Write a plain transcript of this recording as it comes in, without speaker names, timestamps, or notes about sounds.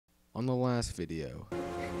on the last video.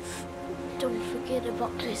 Don't forget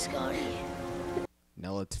about my Scotty.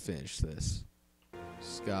 Now let's finish this.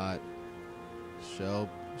 Scott, show,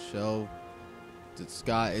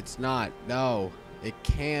 Scott, it's not, no, it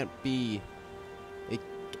can't be,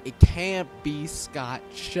 it can't be Scott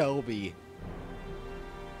Shelby.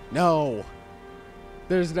 No,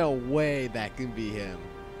 there's no way that can be him.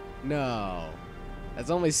 No, that's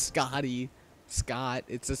only Scott,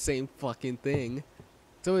 it's the same fucking thing.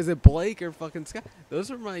 So is it Blake or fucking Scott? Those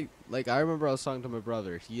are my, like, I remember I was talking to my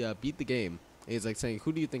brother. He beat the game. And he's like saying,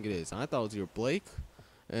 who do you think it is? And I thought it was either Blake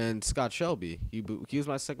and Scott Shelby. He was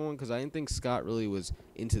my second one because I didn't think Scott really was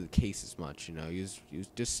into the case as much. You know, he was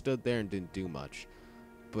just stood there and didn't do much.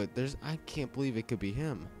 But I can't believe it could be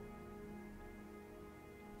him.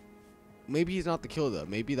 Maybe he's not the killer though.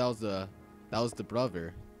 Maybe that was the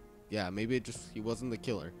brother. Yeah, maybe he wasn't the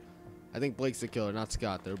killer. I think Blake's the killer, not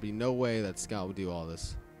Scott. There would be no way that Scott would do all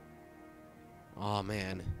this. Oh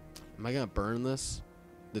man, am I gonna burn this?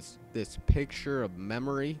 This picture of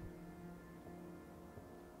memory?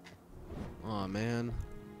 Oh man.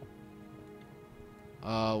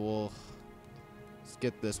 Well, let's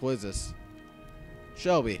get this. What is this?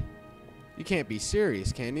 Shelby, you can't be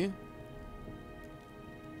serious, can you?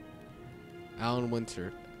 Alan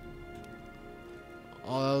Winter.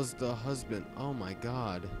 Oh, that was the husband. Oh my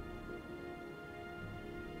god.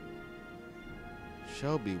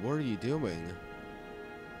 Shelby, what are you doing?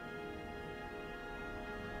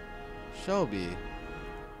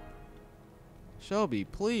 Shelby,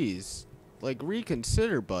 please. Like,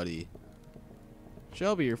 reconsider, buddy.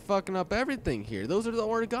 Shelby, you're fucking up everything here. Those are the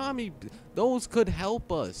origami. Those could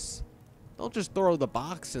help us. Don't just throw the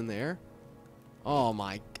box in there. Oh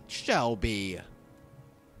my, Shelby.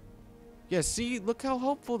 Yeah, see, look how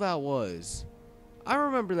helpful that was. I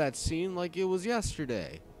remember that scene like it was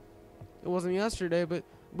yesterday. It wasn't yesterday, but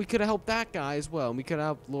we could have helped that guy as well. And we could have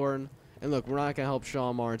helped Lauren. And look, we're not going to help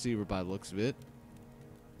Sean Martz either by the looks of it.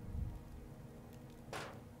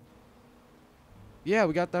 Yeah,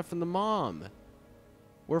 we got that from the mom.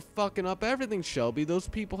 We're fucking up everything, Shelby. Those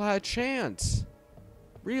people had a chance.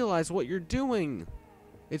 Realize what you're doing.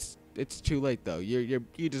 It's too late though. You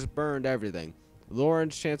just burned everything.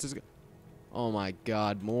 Lauren's chances. Oh my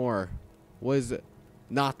God, more. What is it?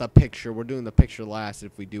 Not the picture. We're doing the picture last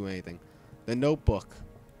if we do anything. The Notebook.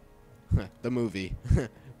 The movie.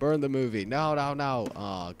 Burn the movie. No.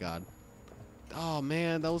 Oh God. Oh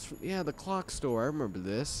man, that was yeah, the clock store. I remember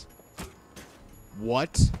this.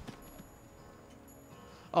 What?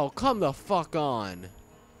 Oh, come the fuck on.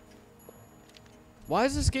 Why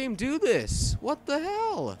does this game do this? What the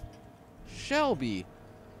hell? Shelby.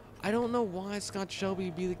 I don't know why Scott Shelby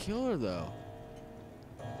would be the killer though.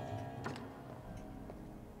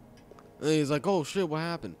 And he's like, oh shit, what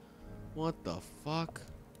happened? What the fuck?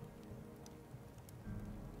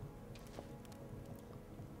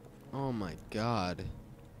 Oh my God.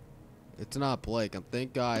 It's not Blake.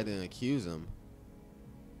 Thank God I didn't accuse him.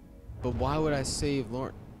 But why would I save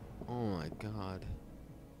Lauren? Oh my God.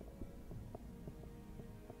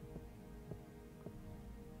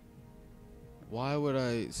 Why would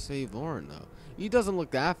I save Lauren though? He doesn't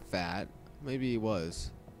look that fat. Maybe he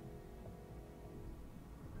was.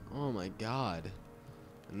 Oh my God.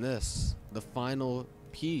 And this, the final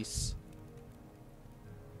piece.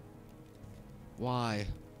 Why?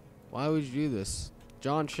 Why would you do this?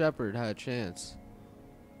 John Shepard had a chance.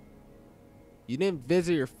 You didn't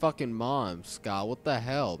visit your fucking mom, Scott. What the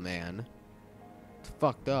hell, man? It's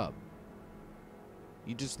fucked up.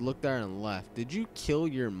 You just looked there and left. Did you kill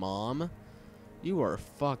your mom? You are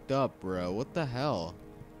fucked up, bro. What the hell?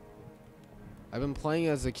 I've been playing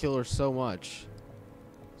as a killer so much.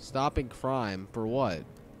 Stopping crime for what?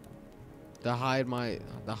 To hide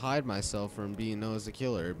myself from being known as a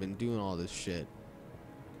killer. I've been doing all this shit.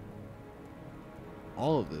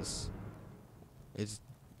 All of this.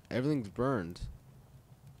 Everything's burned.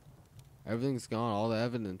 Everything's gone. All the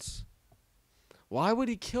evidence. Why would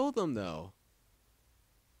he kill them though?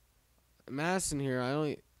 Madison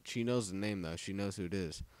here, she knows the name though. She knows who it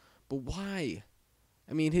is. But why?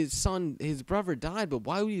 I mean, his brother died, but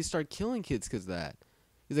why would he start killing kids because of that?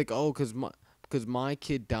 He's like, oh, because my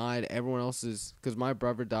kid died, because my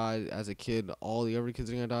brother died as a kid, all the other kids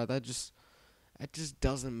are gonna die. That just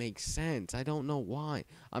doesn't make sense. I don't know why.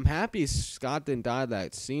 I'm happy Scott didn't die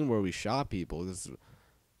that scene where we shot people.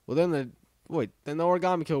 Well, then the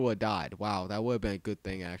origami killer would have died. Wow, that would have been a good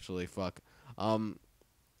thing actually. Fuck.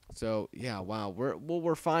 So yeah, wow.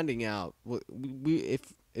 We're finding out.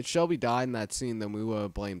 If Shelby died in that scene, then we would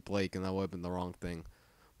have blamed Blake, and that would have been the wrong thing.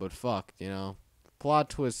 But fuck, you know, plot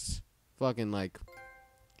twists, fucking like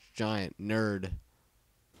giant nerd.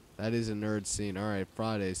 That is a nerd scene. All right,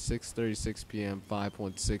 Friday, 6:36 p.m.,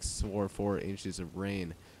 5.644 inches of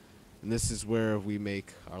rain. And this is where we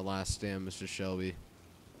make our last stand, Mr. Shelby.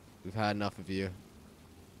 We've had enough of you.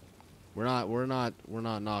 We're not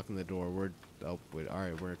knocking the door. Oh, wait, all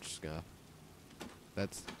right, we're just gonna, I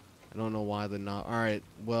don't know why they're not. All right,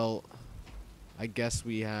 well, I guess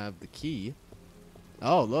we have the key.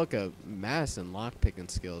 Oh, look, a Madison lock-picking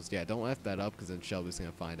skills. Yeah, don't F that up, because then Shelby's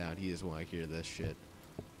gonna find out. He doesn't want to hear this shit.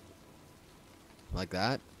 Like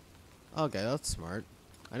that? Okay, that's smart.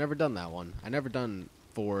 I never done that one. I never done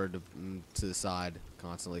forward to the side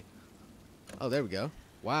constantly. Oh, there we go.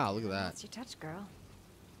 Wow, look at that. That's your touch, girl.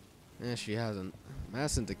 Yeah, she hasn't.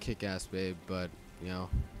 Madison's a kick-ass babe, but, you know,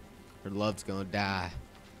 her love's gonna die.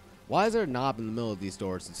 Why is there a knob in the middle of these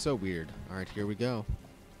doors? It's so weird. Alright, here we go.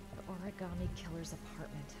 The Origami Killer's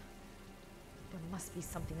apartment. There must be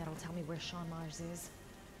something that'll tell me where Sean Mars is.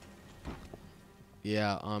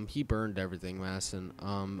 Yeah, he burned everything, Madison.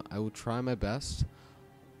 I will try my best.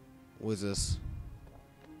 What is this?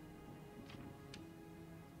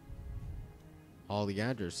 All the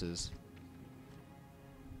addresses.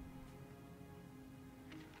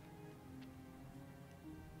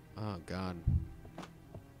 Oh, God.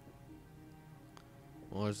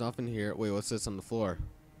 Well, there's nothing here. Wait, what's this on the floor?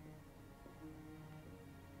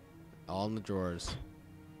 All in the drawers.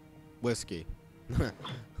 Whiskey.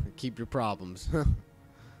 Keep your problems.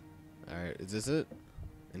 Alright, is this it?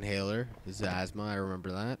 Inhaler. This is asthma, I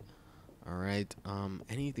remember that. Alright,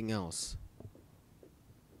 anything else?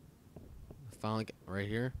 Filing right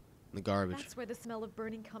here? In the garbage. That's where the smell of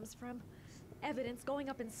burning comes from. Evidence going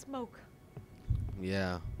up in smoke.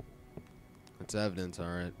 Yeah. It's evidence,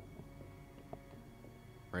 alright.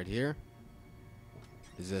 Right here?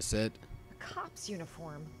 Is this it? A cop's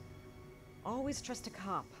uniform. Always trust a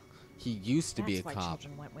cop. He used to be a That's why cop.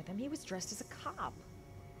 children went with him. He was dressed as a cop.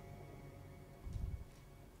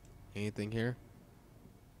 Anything here?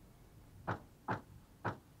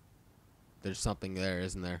 There's something there,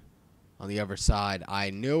 isn't there? On the other side. I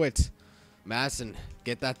knew it! Madison,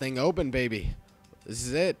 get that thing open, baby. This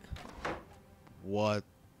is it. What?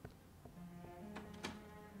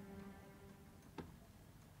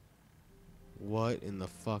 What in the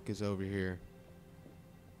fuck is over here?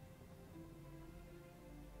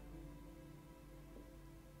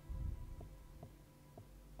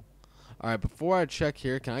 Alright, before I check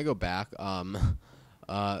here, can I go back?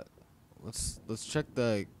 Let's check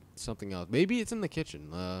the something else. Maybe it's in the kitchen.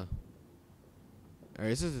 Alright,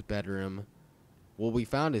 this is his bedroom. Well, we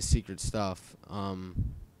found his secret stuff. What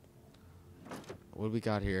do we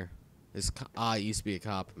got here? He used to be a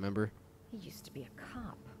cop, remember? He used to be a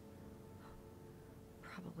cop.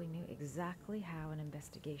 Probably knew exactly how an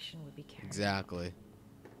investigation would be carried out. Exactly.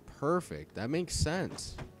 Perfect. That makes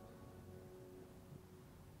sense.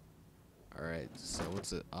 Alright, so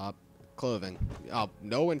what's it? Clothing. Oh,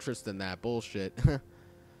 no interest in that bullshit.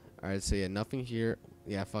 Alright, so yeah, nothing here.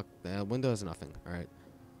 Yeah, fuck. The window has nothing. Alright.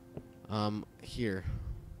 Here.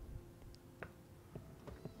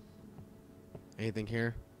 Anything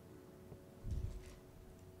here?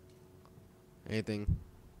 Anything?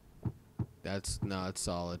 No, it's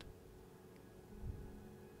solid.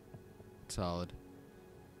 Solid.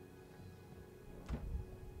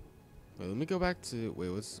 Wait, let me go back to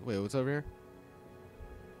what's over here?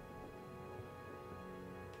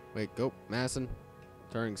 Wait, go, Madison.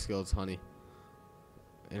 Turning skills, honey.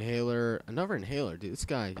 Inhaler, another inhaler, dude. This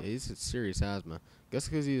guy, he's got serious asthma. Guess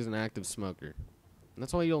because he's an active smoker. And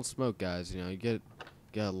that's why you don't smoke, guys. You know, you get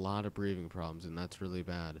a lot of breathing problems, and that's really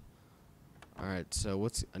bad. All right, so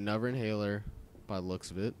what's another inhaler? By the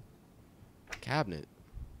looks of it, cabinet.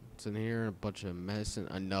 What's in here? A bunch of medicine.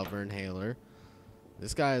 Another inhaler.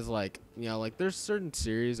 This guy is like, you know, like there's certain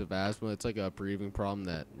series of asthma. It's like a breathing problem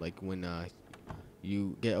that, like, when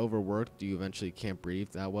you get overworked, you eventually can't breathe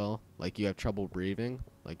that well. Like you have trouble breathing.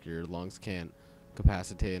 Like your lungs can't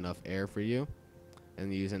capacitate enough air for you,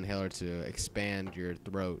 and you use an inhaler to expand your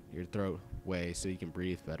throat way so you can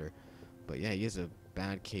breathe better. But yeah, he has a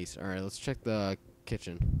bad case. All right, let's check the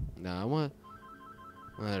kitchen. Now I want.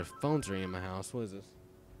 There's phones ringing in my house. What is this?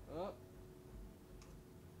 Oh.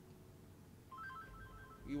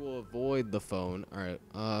 We will avoid the phone. All right.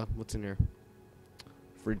 What's in here?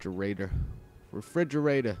 Refrigerator.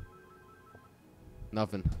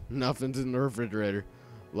 Nothing. Nothing's in the refrigerator.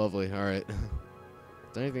 Lovely. All right.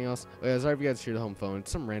 Is there anything else? Oh, yeah, sorry if you guys hear the home phone.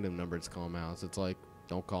 It's some random number to call my house. It's like,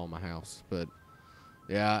 don't call my house. But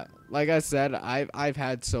yeah, like I said, I've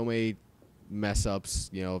had so many mess ups,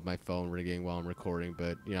 you know, of my phone ringing while I'm recording.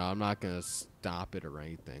 But you know, I'm not gonna stop it or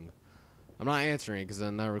anything. I'm not answering because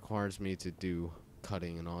then that requires me to do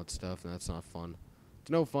cutting and all that stuff, and that's not fun. It's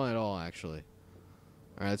no fun at all, actually.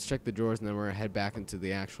 Alright, let's check the drawers, and then we're gonna head back into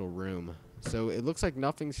the actual room. So it looks like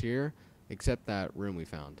nothing's here except that room we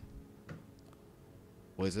found.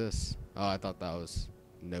 What is this? Oh, I thought that was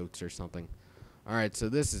notes or something. Alright, so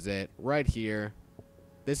this is it. Right here.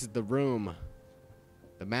 This is the room.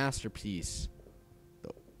 The masterpiece.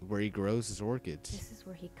 Where he grows his orchids. This is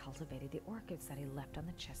where he cultivated the orchids that he left on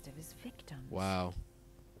the chest of his victims. Wow.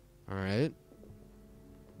 Alright.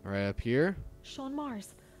 Alright, up here. Sean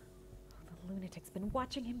Mars. The lunatic's been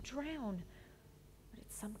watching him drown. But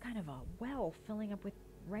it's some kind of a well filling up with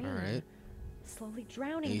rain. Alright. Slowly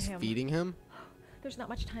drowning And he's him. feeding him? There's not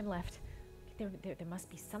much time left. There must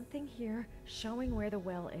be something here showing where the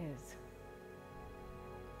well is.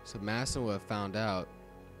 So Madison would have found out.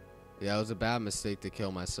 Yeah, it was a bad mistake to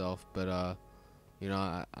kill myself, but you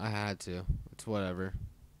know, I had to. It's whatever.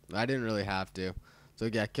 I didn't really have to. So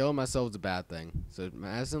yeah, killing myself is a bad thing. So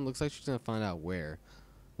Madison looks like she's gonna find out where.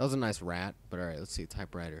 That was a nice rat, but alright, let's see,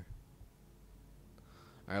 typewriter.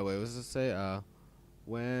 Alright, wait, what does it say?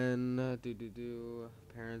 When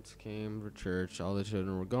parents came for church, all the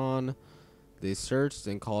children were gone. They searched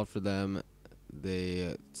and called for them.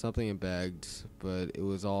 They something and begged, but it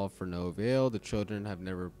was all for no avail. The children have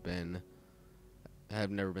never been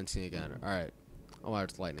seen again. All right. Oh,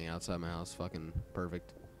 it's lightning outside my house. Fucking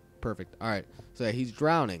perfect. Perfect. All right. So yeah, he's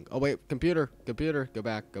drowning. Oh wait, computer, go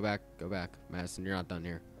back. Madison, you're not done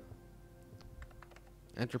here.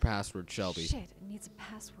 Enter password, Shelby. Shit, it needs a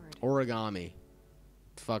password. Origami.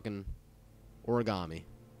 Fucking origami.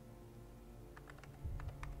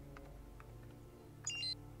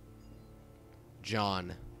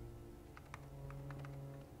 John.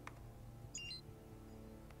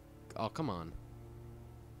 Oh, come on.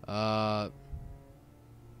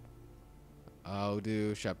 Oh,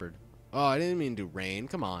 do Shepherd. Oh, I didn't mean to do Rain.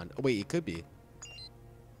 Come on. Oh, wait, it could be.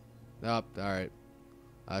 Oh, alright.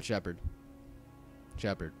 Shepherd.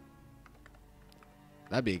 Shepherd.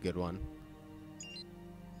 That'd be a good one.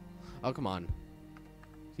 Oh, come on.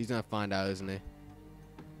 He's gonna find out, isn't he?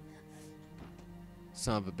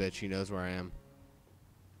 Son of a bitch, he knows where I am.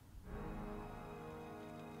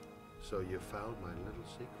 So you found my little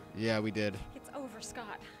secret? Yeah, we did. It's over,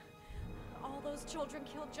 Scott. All those children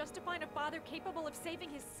killed just to find a father capable of saving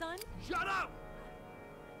his son? Shut up!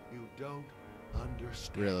 You don't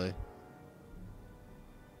understand. Really?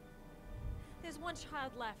 There's one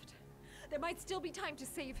child left. There might still be time to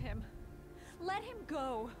save him. Let him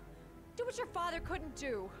go. Do what your father couldn't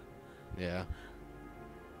do. Yeah.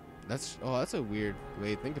 That's a weird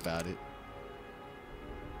way to think about it.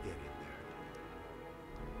 Get in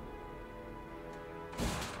there.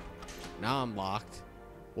 Now I'm locked.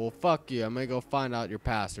 Well, fuck you. I'm gonna go find out your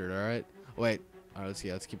password, alright? Wait. Alright, let's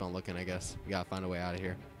see. Let's keep on looking, I guess. We gotta find a way out of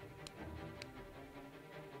here.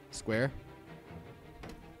 Square.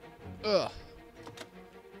 Ugh.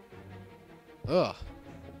 Ugh.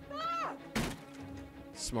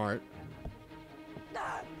 Smart.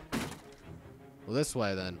 Well, this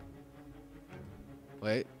way then.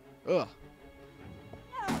 Wait. Ugh.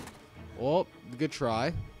 Well, good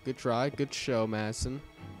try. Good try. Good show, Madison.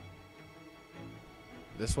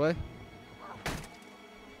 This way?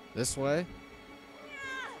 This way?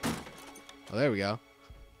 Oh, there we go.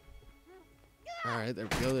 Alright, there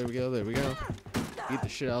we go, there we go, there we go. Beat the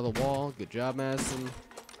shit out of the wall. Good job, Madison.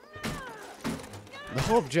 The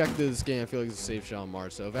whole objective of this game, I feel like, is to save Sean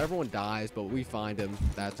Mars. So if everyone dies, but we find him,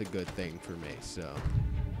 that's a good thing for me. So,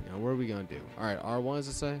 you know, what are we going to do? Alright, R1 does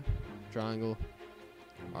it say? Triangle.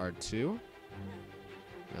 R2.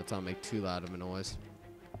 That's not make too loud of a noise.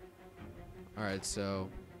 Alright, so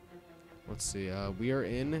let's see. We are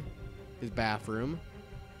in his bathroom.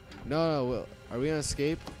 No, are we gonna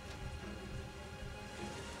escape?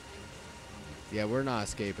 Yeah, we're not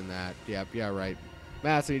escaping that. Yep, yeah, right.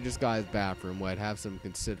 Madison, he just got his bathroom wet. Have some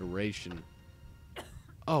consideration.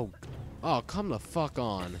 Oh, come the fuck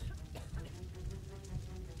on.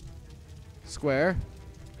 Square.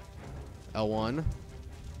 L1.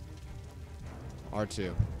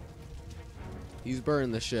 R2. He's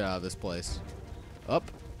burning the shit out of this place. Up.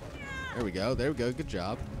 There we go. There we go. Good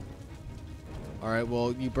job. Alright,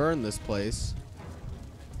 well, you burn this place.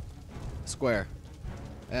 Square.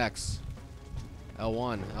 X.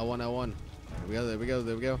 L1. L1, L1. There we go. There we go.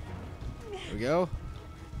 There we go. There we go.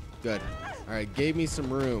 Good. Alright, gave me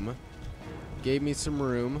some room. Gave me some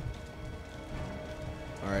room.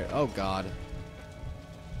 Alright. Oh, God.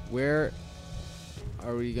 Where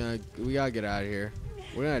are we gonna... We gotta get out of here.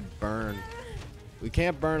 We're gonna burn. We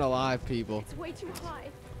can't burn alive, people. It's way too high.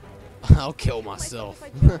 I'll kill myself. I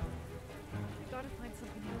gotta find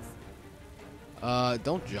something else.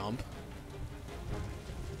 Don't jump.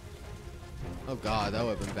 Oh god, that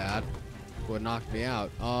would have been bad. Would have knocked me out.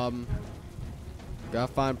 Gotta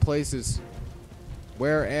find places.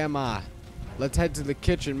 Where am I? Let's head to the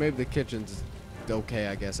kitchen. Maybe the kitchen's okay,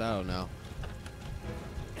 I guess. I don't know.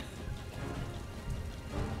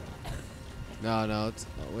 No, it's...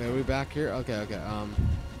 Wait, are we back here? Okay.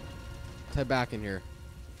 Let's head back in here.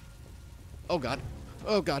 Oh god.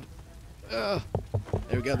 Oh god. There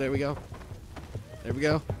we go.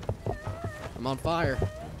 I'm on fire.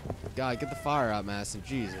 God, get the fire out, Madison.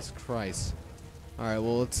 Jesus Christ. Alright,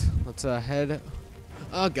 well, let's head...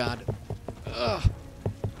 Oh god. Ugh.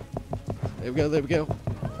 There we go. There we go.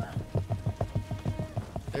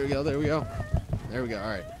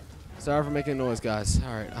 Alright. Sorry for making noise, guys.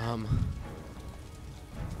 Alright,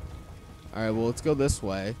 Alright, well, let's go this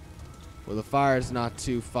way. Where the fire is not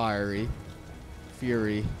too fiery.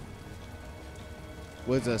 Fury.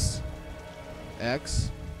 What is this? X?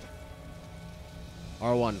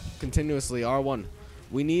 R1. Continuously, R1.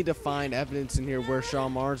 We need to find evidence in here where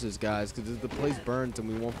Sean Mars is, guys, because the place burns and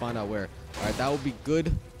we won't find out where. Alright, that would be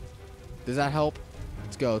good. Does that help?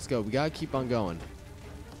 Let's go. We gotta keep on going.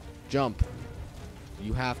 Jump.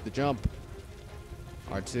 You have to jump.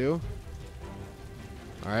 R2.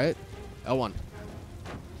 Alright. L1.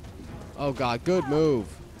 Oh god, good move.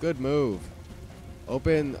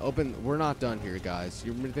 Open. We're not done here, guys.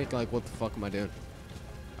 You're thinking like, what the fuck am I doing?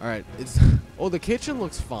 Alright, it's... Oh, the kitchen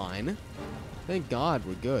looks fine. Thank god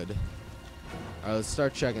we're good. Alright, let's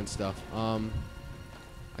start checking stuff. I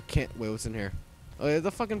can't... Wait, what's in here? Oh, yeah,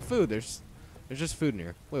 the fucking food. There's just food in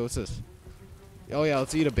here. Wait, what's this? Oh, yeah,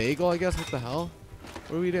 let's eat a bagel, I guess. What the hell?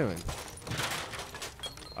 What are we doing?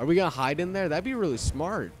 Are we gonna hide in there? That'd be really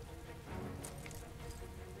smart.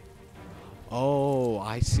 Oh,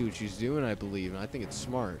 I see what she's doing, I believe, and I think it's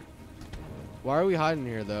smart. Why are we hiding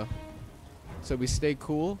here, though? So we stay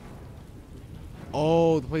cool?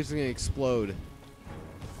 Oh, the place is gonna explode.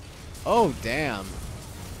 Oh, damn.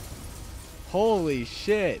 Holy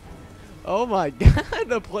shit. Oh my god,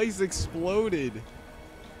 the place exploded.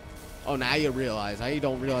 Oh, now you realize. Now you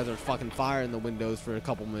don't realize there's fucking fire in the windows for a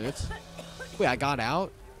couple minutes. Wait, I got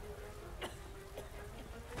out?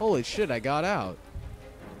 Holy shit, I got out.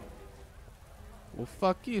 Well,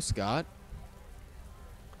 fuck you, Scott.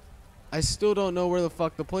 I still don't know where the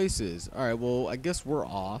fuck the place is. Alright, well, I guess we're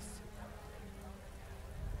off.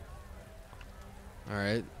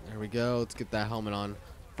 Alright, there we go. Let's get that helmet on.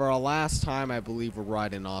 For our last time, I believe we're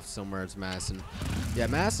riding off somewhere. It's Madison. Yeah,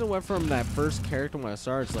 Madison went from that first character when I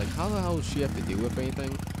started. It's like, how the hell does she have to do with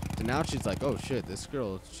anything? To now she's like, oh shit, this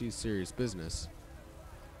girl, she's serious business.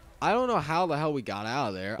 I don't know how the hell we got out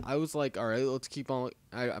of there. I was like, alright, let's keep on.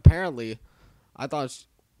 Apparently, I thought,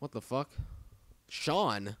 what the fuck?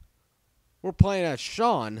 Sean? We're playing as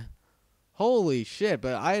Sean? Holy shit,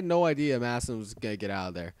 but I had no idea Madison was gonna get out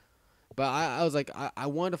of there. But I was like, I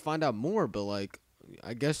wanted to find out more, but like,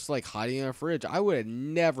 I guess like hiding in a fridge. I would have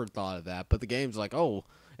never thought of that. But the game's like, oh,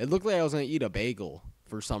 it looked like I was gonna eat a bagel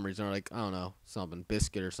for some reason, or like, I don't know, something,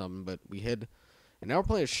 biscuit or something. But we hid, and now we're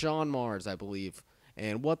playing Sean Mars, I believe.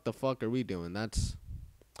 And what the fuck are we doing? That's,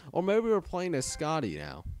 or maybe we're playing as Scotty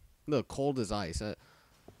now. Look, cold as ice.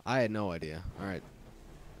 I had no idea. All right,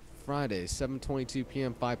 Friday, 7:22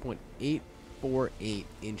 p.m. 5.848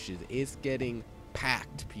 inches. It's getting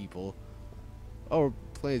packed, people. Oh, we're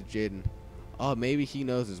playing as Jaden. Oh, maybe he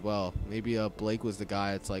knows as well. Maybe Blake was the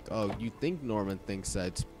guy. It's like, oh, you think Norman thinks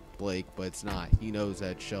that's Blake, but it's not. He knows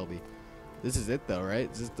that's Shelby. This is it, though,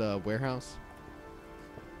 right? Is this the warehouse?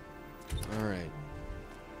 All right.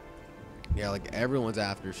 Yeah, like everyone's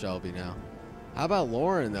after Shelby now. How about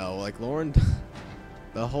Lauren, though? Like, Lauren,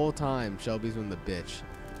 the whole time, Shelby's been the bitch.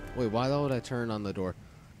 Wait, why would I turn on the door?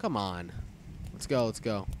 Come on. Let's go, let's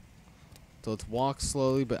go. So let's walk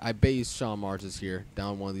slowly, but I bet you Sean Mars is here,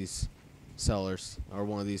 down one of these cellars, or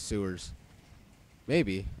one of these sewers.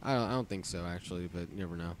 Maybe. I don't think so, actually, but you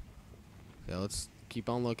never know. Yeah, let's keep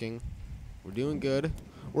on looking. We're doing good.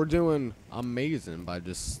 We're doing amazing by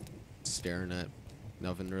just staring at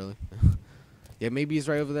nothing, really. Yeah, maybe he's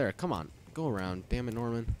right over there. Come on. Go around. Damn it,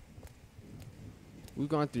 Norman. We've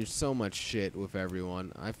gone through so much shit with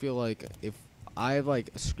everyone. I feel like if I like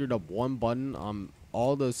screwed up one button on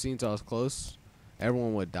all those scenes I was close,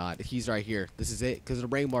 everyone would die. He's right here. This is it, because the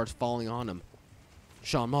rain bar's falling on him.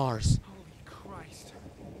 Sean Mars. Holy Christ.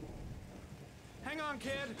 Hang on,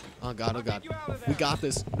 kid. Oh god, oh I'll god. get you out of there. We got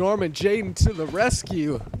this. Norman Jaden to the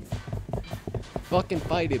rescue. Fucking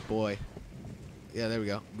fight it, boy. Yeah, there we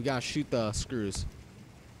go. We gotta shoot the screws.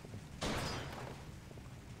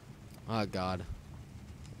 Oh god.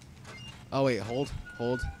 Oh wait, hold.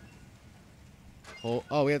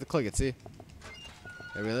 Oh, we have to click it, see?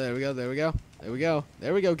 There we go. There we go.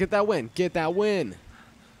 There we go. Get that win. Get that win.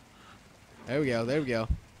 There we go. There we go.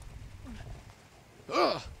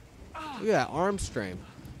 Ugh. Look at that arm strength.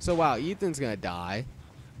 So, wow, Ethan's going to die.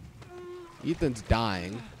 Ethan's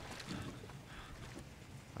dying.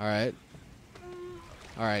 Alright.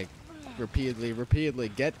 Alright. Repeatedly.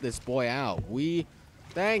 Get this boy out.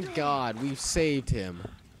 Thank God, we've saved him.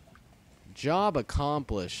 Job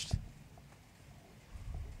accomplished.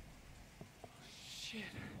 Shit.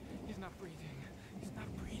 He's not breathing. He's not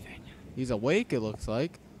breathing. He's awake, it looks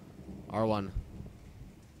like. R1.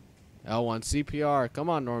 L1 CPR. Come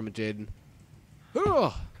on, Norman Jaden. Ugh.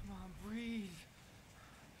 Come on, breathe.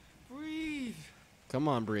 Breathe. Come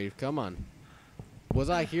on, breathe. Come on. Was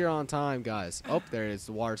I here on time, guys? Oh, there it is.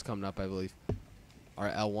 The water's coming up, I believe.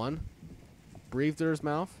 Alright, L1. Breathe through his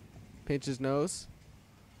mouth. Pinch his nose.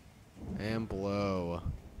 And blow.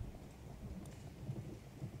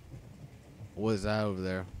 What is that over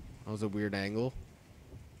there? That was a weird angle.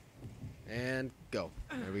 And go.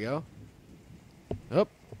 There we go. Up.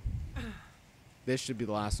 This should be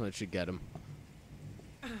the last one that should get him.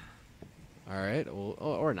 Alright. Well,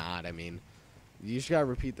 or not, I mean. You just gotta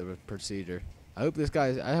repeat the procedure. I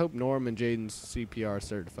hope Norman Jaden's CPR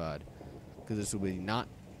certified. Because this will be not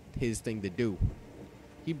his thing to do.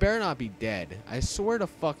 He better not be dead. I swear to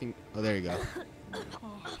fucking... Oh, there you go. Oh,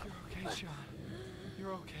 you're okay, Sean.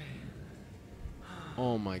 You're okay.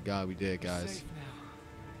 Oh my God, we did it, You're guys. safe now.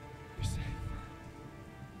 You're safe.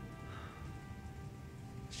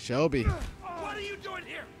 Shelby. What are you doing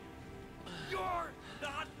here? You're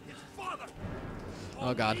not his father.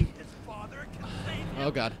 Oh, God. Only his father can save him.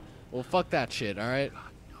 Oh God. Well, fuck that shit, alright?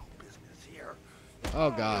 No business here.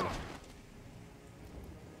 Oh God.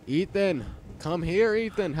 Ethan. Come here,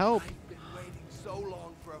 Ethan. Help. I've been waiting so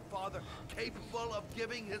long for a father capable of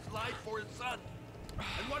giving his life for his son.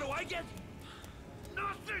 And what do I get?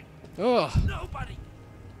 Nothing. Ugh. Nobody.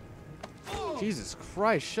 Jesus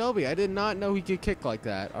Christ, Shelby. I did not know he could kick like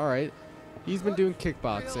that. Alright. He's been doing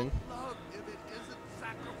kickboxing. Real love if it isn't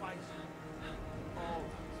sacrifice. All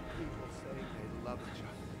those people say they love each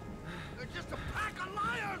other. They're just a pack of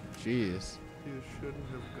liars. Jeez. You shouldn't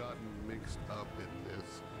have gotten mixed up in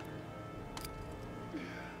this.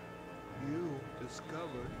 You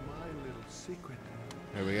discovered my little secret,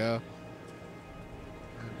 There we go.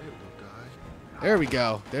 and it will die. There we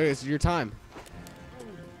go. There's your time.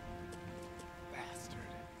 Bastard.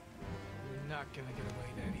 You're not gonna get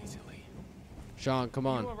away that easily. Sean, come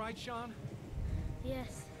on. You alright, Sean?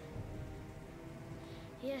 Yes.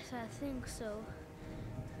 Yes, I think so.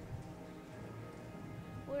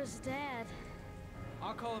 Where's Dad?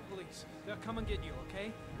 I'll call the police. They'll come and get you,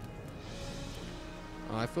 okay?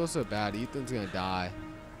 Oh, I feel so bad. Ethan's gonna die.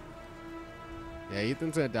 Yeah,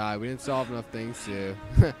 Ethan's gonna die. We didn't solve enough things to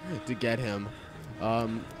to get him.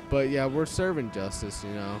 But yeah, we're serving justice, you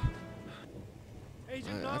know. Agent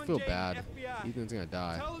I Norman feel Jaden, bad. FBI. Ethan's gonna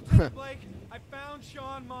die. Tell Lieutenant Blake I found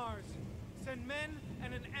Sean Mars. Send men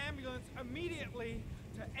and an ambulance immediately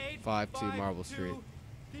to 5-2 Marble Street.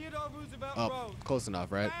 Theodore Roosevelt Oh, Road. close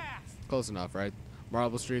enough, right? Fast. Close enough, right?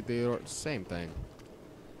 Marble Street, Theodore, same thing.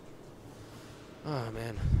 Oh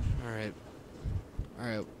man. Alright.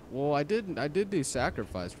 Alright. Well, I did do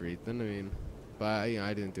sacrifice for Ethan, I mean, but you know,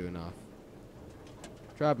 I didn't do enough.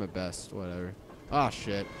 Tried my best, whatever. Ah,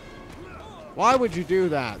 shit. Why would you do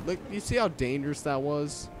that? Look, you see how dangerous that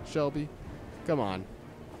was, Shelby? Come on.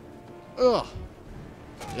 Ugh.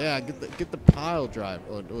 Yeah, get the pile drive.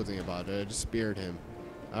 Oh, it wasn't about it. I just speared him.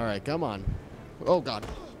 All right, come on. Oh God.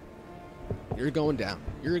 You're going down.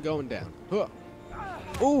 You're going down. Huh.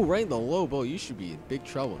 Oh, right in the low blow. You should be in big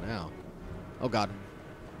trouble now. Oh God.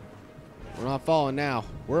 We're not falling now.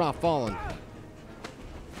 We're not falling.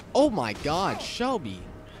 Oh my God, Shelby.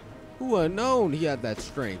 Who would have known he had that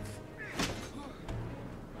strength?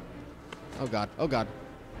 Oh God. Oh God.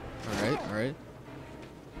 All right. All right.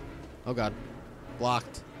 Oh God.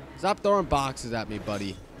 Blocked. Stop throwing boxes at me,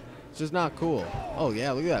 buddy. It's just not cool. Oh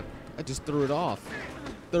yeah, look at that. I just threw it off.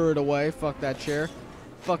 Threw it away. Fuck that chair.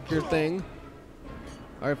 Fuck your thing.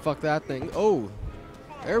 Alright, fuck that thing. Oh.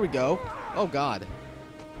 There we go. Oh God.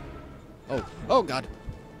 Oh. Oh God.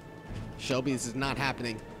 Shelby, this is not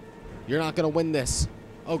happening. You're not gonna win this.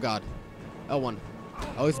 Oh God. L1.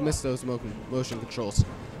 I always miss those motion controls.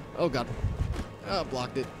 Oh God. Oh,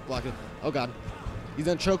 blocked it. Blocked it. Oh God. He's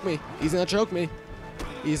gonna choke me. He's gonna choke me.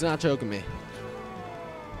 He's not choking me.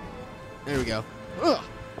 There we go. Ugh.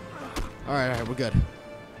 Alright, we're good.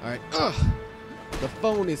 Alright. Ugh. The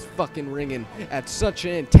phone is fucking ringing at such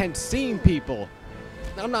an intense scene, people.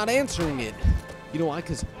 I'm not answering it. You know why?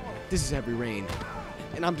 Because this is Heavy Rain.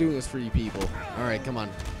 And I'm doing this for you people. Alright, come on.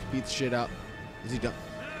 Beat the shit up. Is he done?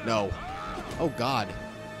 No. Oh God,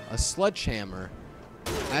 a sledgehammer.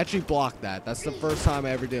 I actually blocked that. That's the first time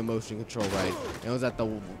I ever did motion control right. And it was at the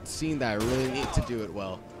scene that I really need to do it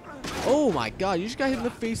well. Oh my God, you just got hit in the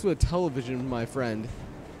face with a television, my friend.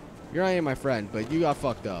 You're not even my friend, but you got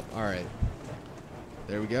fucked up. All right.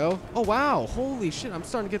 There we go. Oh wow, holy shit! I'm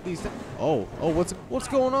starting to get these. Oh, what's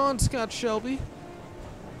going on, Scott Shelby?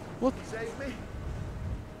 What? Save me.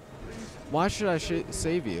 Why should I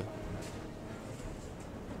save you?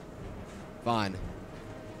 Fine.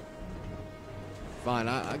 Fine,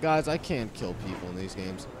 guys, I can't kill people in these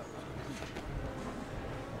games.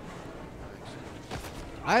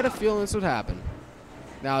 I had a feeling this would happen.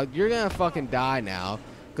 Now, you're gonna fucking die now,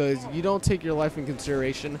 because you don't take your life in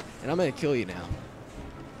consideration, and I'm gonna kill you now.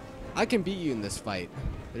 I can beat you in this fight.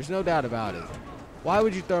 There's no doubt about it. Why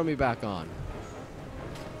would you throw me back on?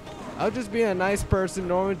 I was just being a nice person.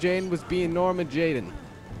 Norman Jayden was being Norman Jayden.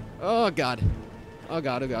 Oh, God. Oh,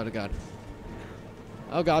 God, oh, God, oh, God.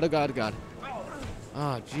 Oh, God, oh, God, oh, God.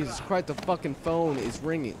 Oh, Jesus Christ, the fucking phone is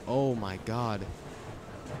ringing. Oh, my God.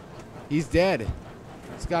 He's dead.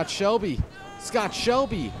 Scott Shelby. Scott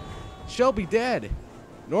Shelby. Shelby dead.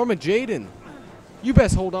 Norman Jayden. You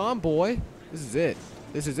best hold on, boy. This is it.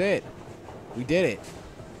 This is it. We did it.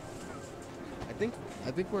 I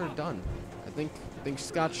think we're done. I think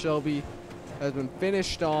Scott Shelby has been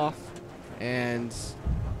finished off, and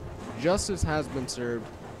justice has been served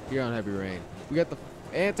here on Heavy Rain. We got the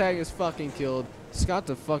antagonist fucking killed. Scott's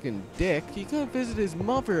a fucking dick. He could have visited his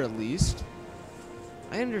mother at least.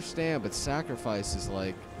 I understand, but sacrifice is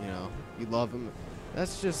like, you know, you love him.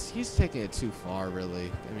 That's just, he's taking it too far,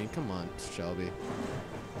 really. I mean, come on, Shelby.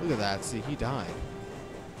 Look at that. See, he died.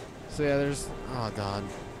 So yeah, there's, oh God.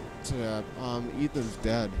 So yeah, Ethan's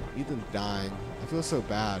dead. Ethan's dying. I feel so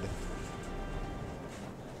bad.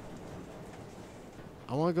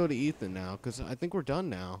 I want to go to Ethan now, because I think we're done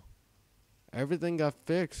now. Everything got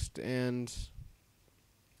fixed, and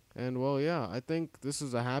well, yeah, I think this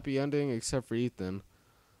is a happy ending, except for Ethan.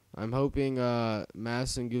 I'm hoping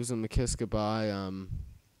Madison gives him a kiss goodbye.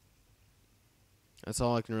 That's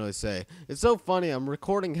all I can really say. It's so funny. I'm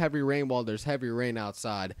recording Heavy Rain while there's heavy rain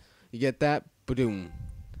outside. You get that? Ba-doom.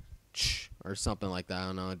 Or something like that. I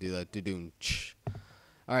don't know how to do that. Da-doom.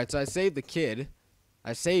 Alright, so I saved the kid.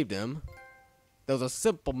 I saved him. There was a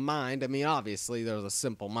simple mind. I mean, obviously, there was a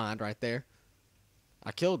simple mind right there.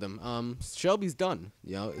 I killed him. Shelby's done.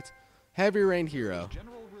 You know, it's Heavy Rain hero.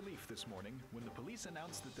 General relief this morning when the police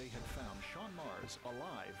announced that they had found Sean Mars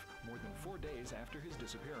alive more than 4 days after his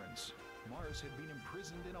disappearance. Mars had been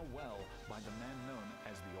imprisoned in a well by the man known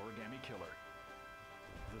as the Origami Killer.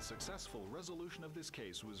 The successful resolution of this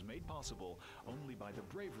case was made possible only by the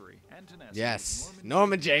bravery and tenacity Yes, of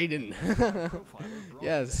Norman Jayden. yes.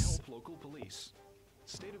 Yes. To help local police.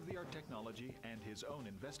 State-of-the-art technology and his own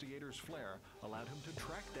investigator's flair allowed him to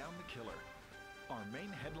track down the killer. Our main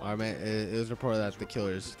headline It was reported that the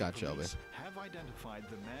killer is Scott Shelby. Have identified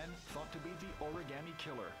the man thought to be the Origami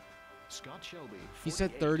Killer. Scott Shelby. He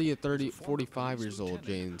said 30 to 45 years old,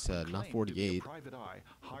 Jane said, not 48. Private eye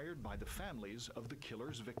hired by the families of the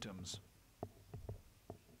killer's victims.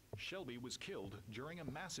 Shelby was killed during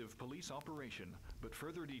a massive police operation, but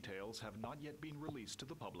further details have not yet been released to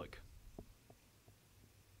the public.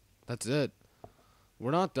 That's it.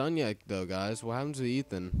 We're not done yet, though, guys. What happens to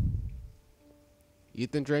Ethan?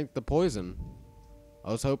 Ethan drank the poison.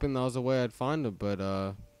 I was hoping that was a way I'd find him,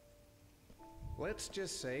 but, Let's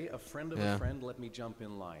just say a friend of Yeah. a friend let me jump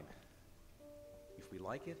in line. If we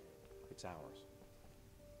like it, it's ours.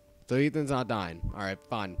 So Ethan's not dying. Alright,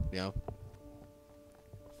 fine, you know.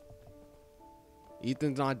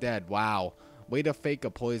 Ethan's not dead. Wow. Way to fake a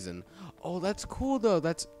poison. Oh, that's cool, though.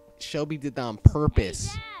 That's Shelby did that on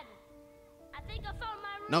purpose. Hey, Dad, I think I found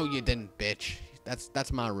my room. No, you didn't, bitch.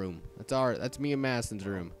 That's my room. That's me and Madison's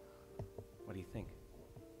room. What do you think?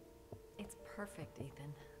 It's perfect,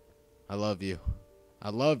 Ethan. I love you. I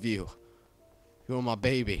love you. You are my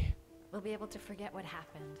baby. We'll be able to forget what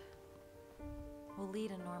happened. We'll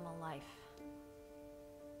lead a normal life.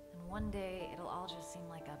 And one day, it'll all just seem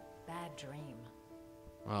like a bad dream.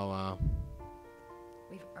 Oh, wow.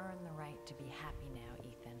 We've earned the right to be happy now,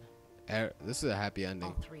 Ethan. This is a happy ending.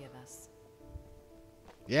 All three of us.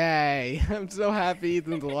 Yay! I'm so happy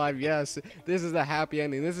Ethan's alive. Yes, this is a happy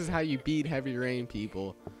ending. This is how you beat Heavy Rain,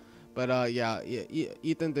 people. But yeah,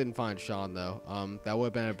 Ethan didn't find Sean though. That would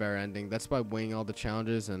have been a better ending. That's by winning all the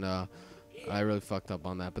challenges, and I really fucked up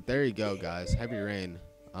on that. But there you go, guys. Heavy Rain.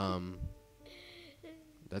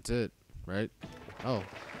 That's it, right? Oh,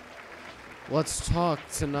 let's talk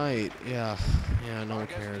tonight. Yeah, no one Our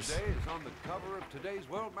guest cares. today is on the cover of today's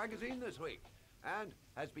World magazine this week. and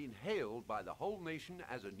has been hailed by the whole nation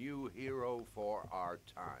as a new hero for our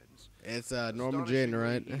times. It's Norman Jayden,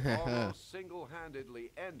 right? He almost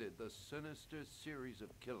single-handedly ended the sinister series of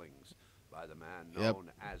killings by the man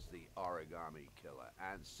known as the Origami Killer,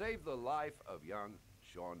 and saved the life of young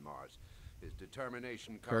Sean Mars. His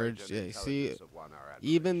determination, courage, and Yeah, intelligence see, have won our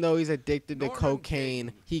admiration. even though he's addicted to Norman cocaine,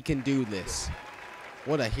 Jayden. he can do this.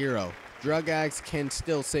 What a hero. Drug addicts can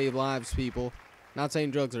still save lives, people. Not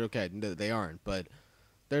saying drugs are okay. No, they aren't. But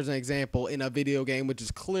there's an example in a video game which is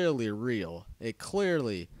clearly real. It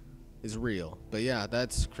clearly is real. But yeah,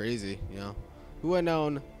 that's crazy, you know. Who had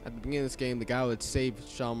known at the beginning of this game the guy who would save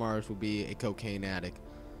Sean Mars would be a cocaine addict.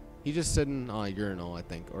 He's just sitting on a urinal, I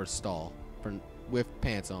think, or a stall with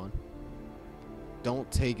pants on.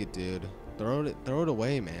 Don't take it, dude. Throw it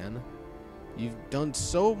away, man. You've done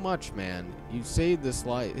so much, man. You've saved his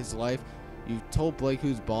life. You've told Blake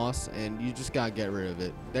who's boss, and you just gotta get rid of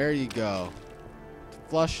it. There you go.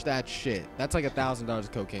 Flush that shit. That's like $1,000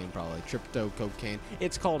 of cocaine, probably. Crypto cocaine.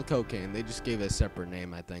 It's called cocaine. They just gave it a separate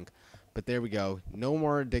name, I think. But there we go. No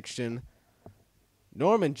more addiction.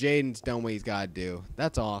 Norman Jayden's done what he's gotta do.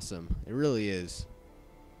 That's awesome. It really is.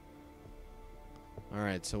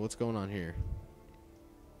 Alright, so what's going on here?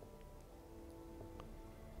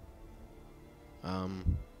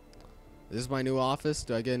 This is my new office.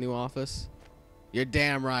 Do I get a new office? You're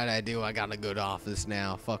damn right I do. I got a good office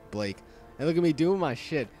now. Fuck Blake. And look at me doing my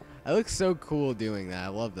shit. I look so cool doing that. I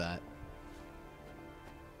love that.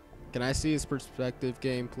 Can I see his perspective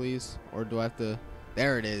game, please? Or do I have to...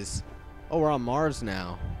 There it is. Oh, we're on Mars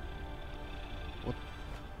now. What?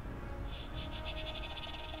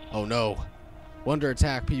 Oh, no. Wonder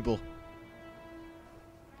attack, people.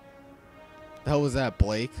 The hell was that,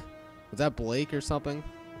 Blake? Was that Blake or something?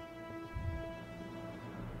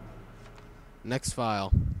 Next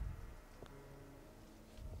file.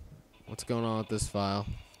 What's going on with this file?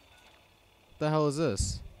 What the hell is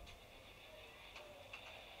this?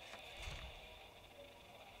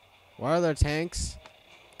 Why are there tanks?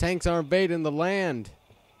 Tanks are invading the land.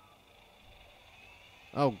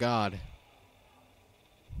 Oh God.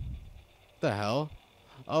 What the hell?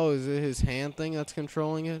 Oh, is it his hand thing that's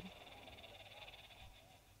controlling it?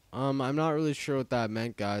 I'm not really sure what that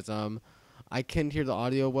meant, guys. I couldn't hear the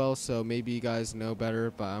audio well, so maybe you guys know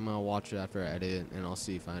better, but I'm gonna watch it after I edit it, and I'll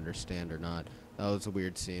see if I understand or not. That was a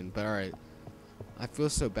weird scene, but alright. I feel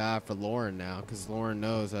so bad for Lauren now, because Lauren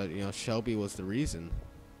knows that, you know, Shelby was the reason.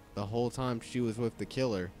 The whole time she was with the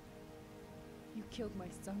killer. You killed my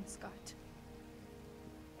son, Scott.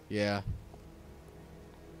 Yeah.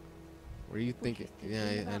 What do you think?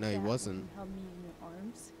 Yeah, I know he wasn't. Held me in your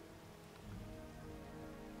arms.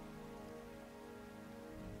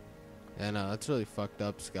 Yeah, no, that's really fucked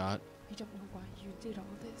up, Scott. I don't know why you did all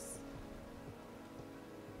this.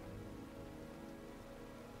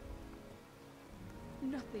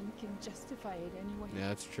 Nothing can justify it anyway. Yeah,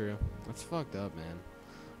 that's true. That's fucked up, man.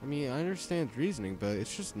 I mean, I understand his reasoning, but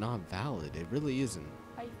it's just not valid. It really isn't.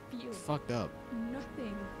 I feel It's fucked up.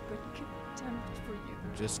 nothing but contempt for you.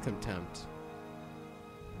 Just contempt.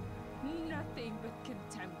 Nothing but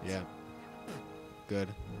contempt. Yeah. Good.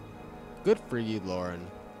 Good for you, Lauren.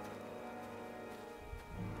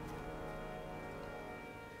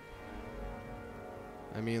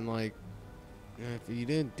 I mean, like, if he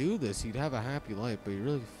didn't do this, he'd have a happy life, but he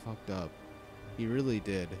really fucked up. He really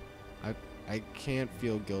did. I can't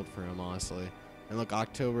feel guilt for him, honestly. And look,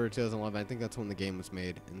 October 2011, I think that's when the game was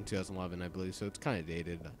made, in 2011, I believe, so it's kind of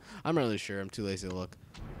dated. I'm not really sure. I'm too lazy to look.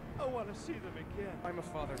 I want to see them again. I'm a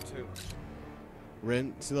father too.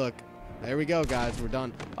 See, look. There we go, guys. We're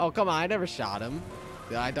done. Oh, come on. I never shot him.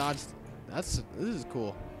 I dodged. This is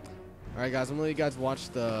cool. All right, guys. I'm gonna let you guys watch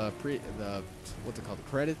the what's it called, the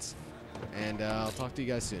credits, and I'll talk to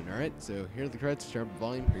you guys soon. All right. So here are the credits. Turn up the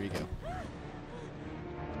volume. Here you go.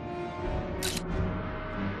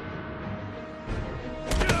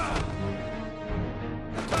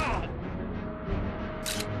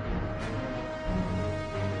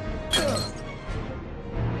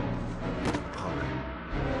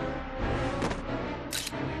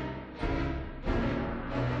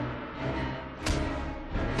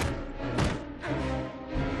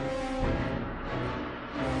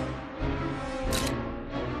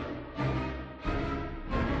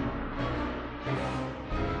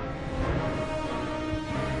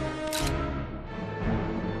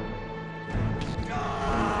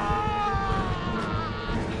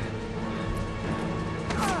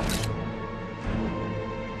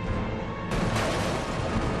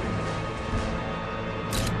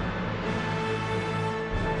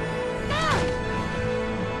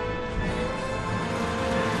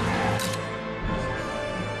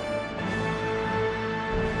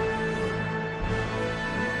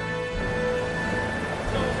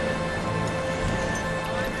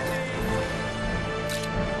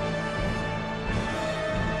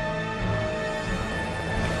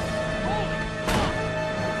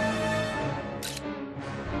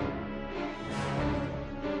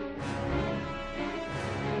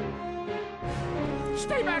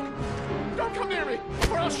 Stay back! Don't come near me,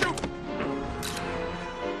 or I'll shoot!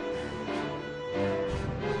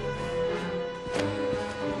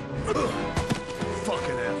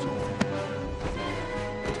 Fucking asshole.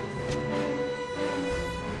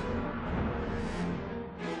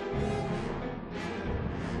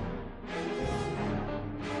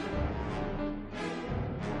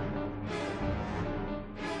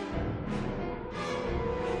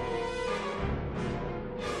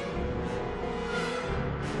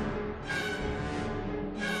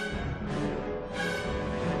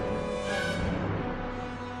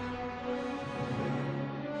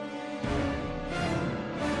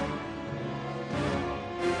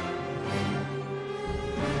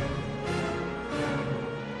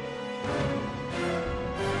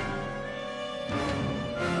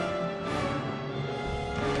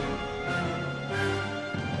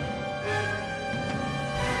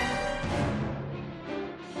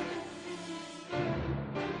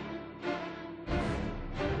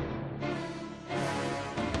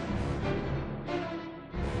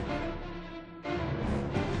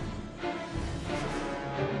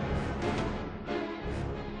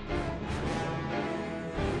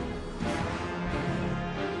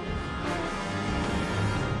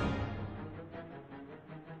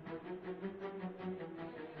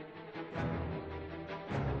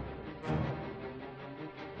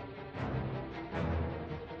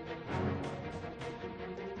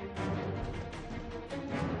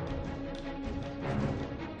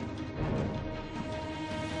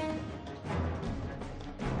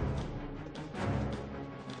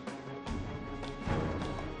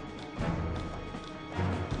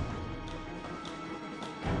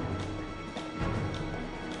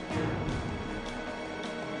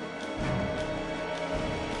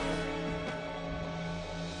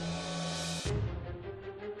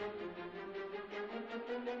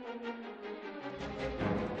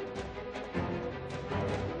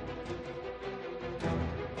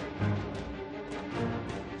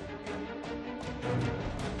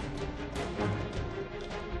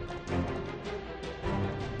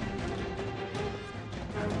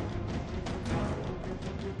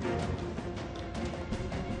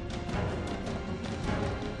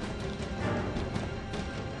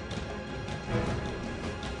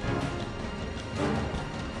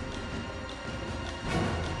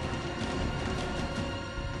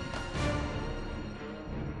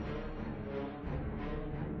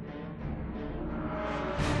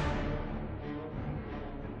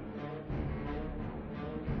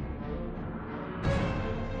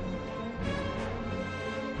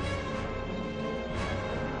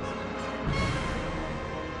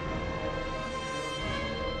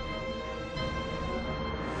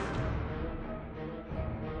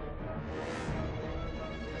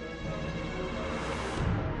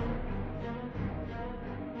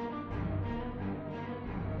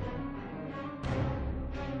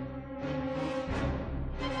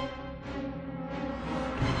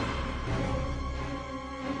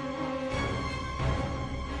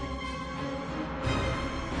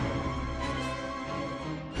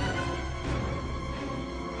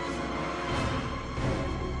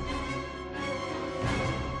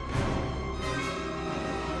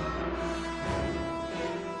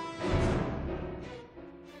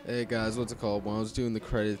 Hey guys, what's it called? When I was doing the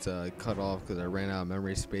credits, cut off because I ran out of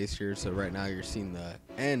memory space here. So right now you're seeing the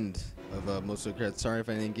end of most of the credits. Sorry if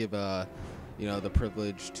I didn't give you know, the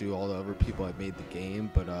privilege to all the other people that made the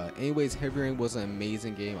game. But anyways, Heavy Rain was an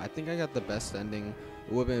amazing game. I think I got the best ending.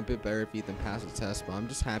 It would have been a bit better if Ethan passed the test, but I'm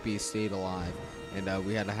just happy he stayed alive. And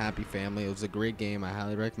we had a happy family. It was a great game. I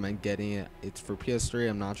highly recommend getting it. It's for PS3.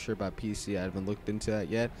 I'm not sure about PC. I haven't looked into that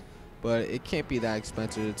yet. But it can't be that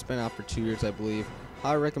expensive. It's been out for 2 years, I believe.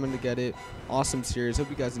 I recommend to get it. Awesome series. Hope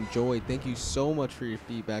you guys enjoyed. Thank you so much for your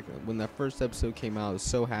feedback. When that first episode came out, I was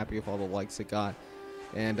so happy with all the likes it got.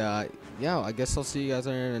 And yeah, I guess I'll see you guys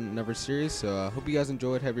in another series. So hope you guys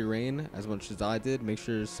enjoyed Heavy Rain as much as I did. Make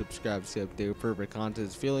sure to subscribe to stay updated with further content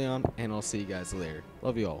as Philion, and I'll see you guys later.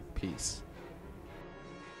 Love you all. Peace.